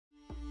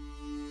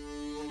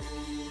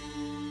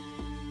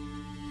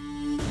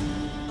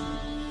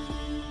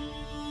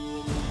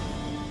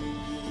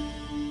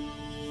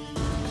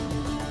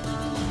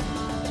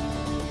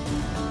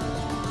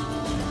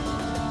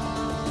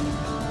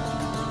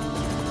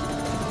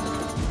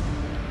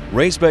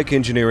Raisbeck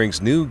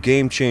Engineering's new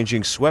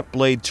game-changing Swept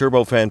Blade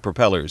Turbofan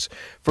Propellers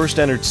first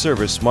entered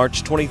service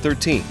March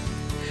 2013.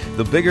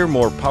 The bigger,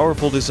 more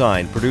powerful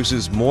design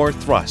produces more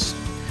thrust.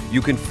 You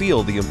can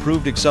feel the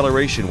improved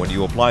acceleration when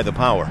you apply the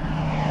power.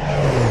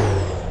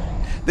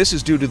 This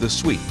is due to the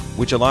sweep,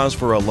 which allows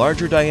for a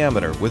larger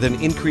diameter with an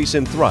increase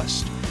in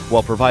thrust,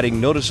 while providing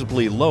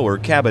noticeably lower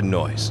cabin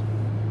noise.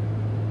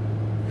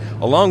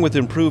 Along with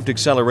improved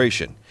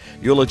acceleration,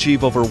 you'll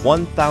achieve over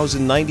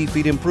 1,090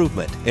 feet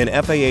improvement in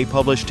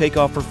FAA-published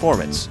takeoff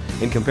performance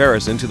in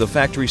comparison to the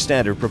factory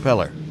standard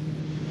propeller.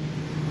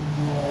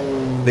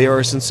 They are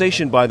a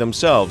sensation by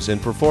themselves in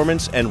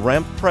performance and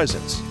ramp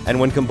presence, and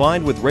when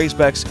combined with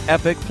Raisbeck's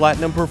epic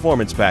Platinum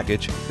Performance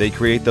Package, they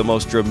create the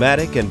most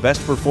dramatic and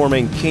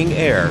best-performing King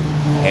Air,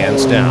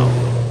 hands down.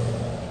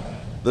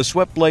 The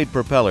Swept Blade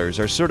propellers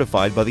are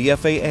certified by the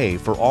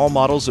FAA for all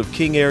models of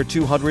King Air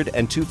 200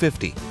 and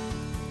 250.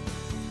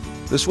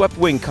 The swept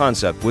wing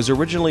concept was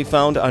originally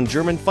found on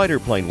German fighter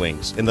plane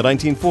wings in the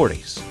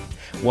 1940s.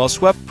 While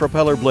swept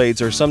propeller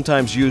blades are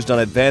sometimes used on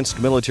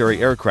advanced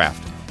military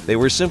aircraft, they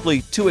were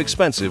simply too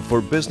expensive for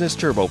business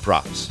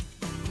turboprops.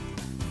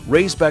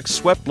 Raisbeck's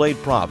swept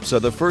blade props are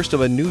the first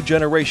of a new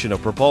generation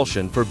of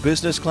propulsion for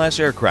business-class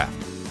aircraft.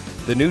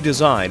 The new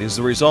design is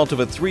the result of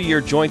a 3-year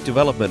joint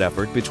development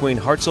effort between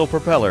Hartzell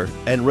Propeller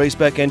and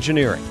Raisbeck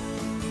Engineering.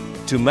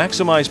 To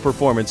maximize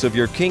performance of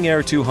your King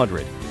Air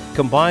 200,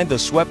 combine the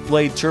Swept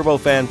Blade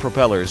Turbofan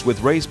propellers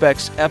with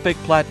Raisbeck's epic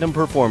Platinum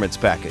Performance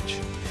Package.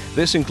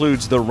 This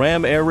includes the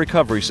Ram Air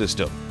Recovery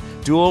System,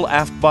 dual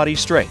aft body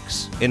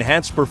strakes,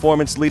 enhanced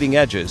performance leading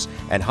edges,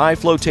 and high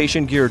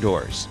flotation gear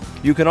doors.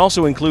 You can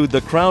also include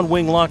the crown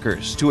wing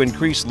lockers to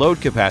increase load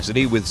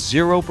capacity with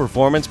zero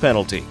performance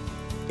penalty.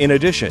 In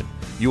addition,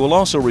 you will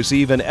also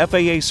receive an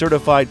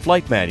FAA-certified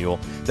flight manual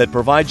that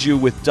provides you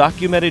with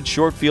documented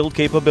short field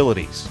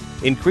capabilities,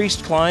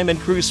 increased climb and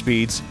cruise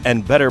speeds,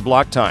 and better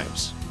block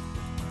times.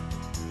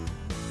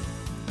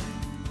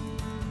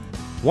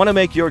 Want to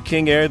make your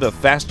King Air the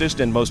fastest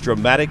and most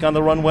dramatic on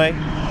the runway?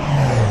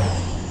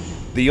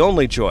 The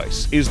only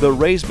choice is the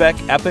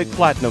Raisbeck Epic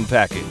Platinum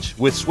Package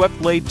with Swept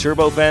Blade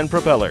Turbofan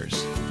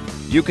propellers.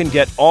 You can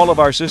get all of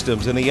our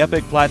systems in the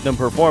Epic Platinum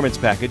Performance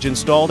Package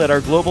installed at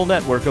our global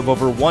network of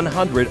over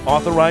 100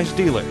 authorized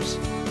dealers.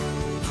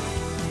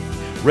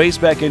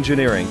 Raisbeck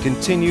Engineering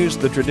continues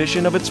the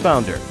tradition of its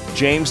founder,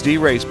 James D.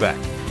 Raisbeck.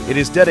 It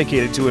is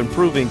dedicated to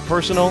improving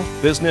personal,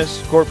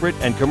 business, corporate,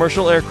 and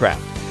commercial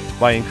aircraft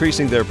by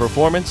increasing their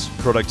performance,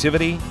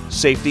 productivity,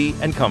 safety,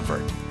 and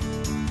comfort.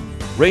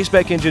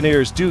 Raisbeck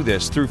engineers do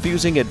this through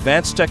fusing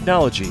advanced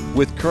technology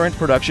with current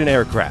production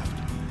aircraft.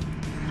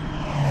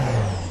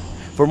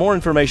 For more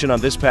information on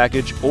this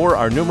package or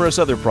our numerous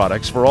other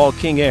products for all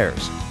King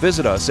Airs,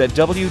 visit us at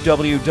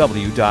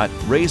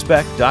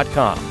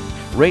www.raisbeck.com.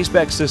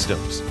 Raisbeck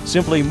Systems,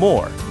 simply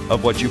more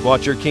of what you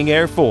bought your King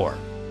Air for.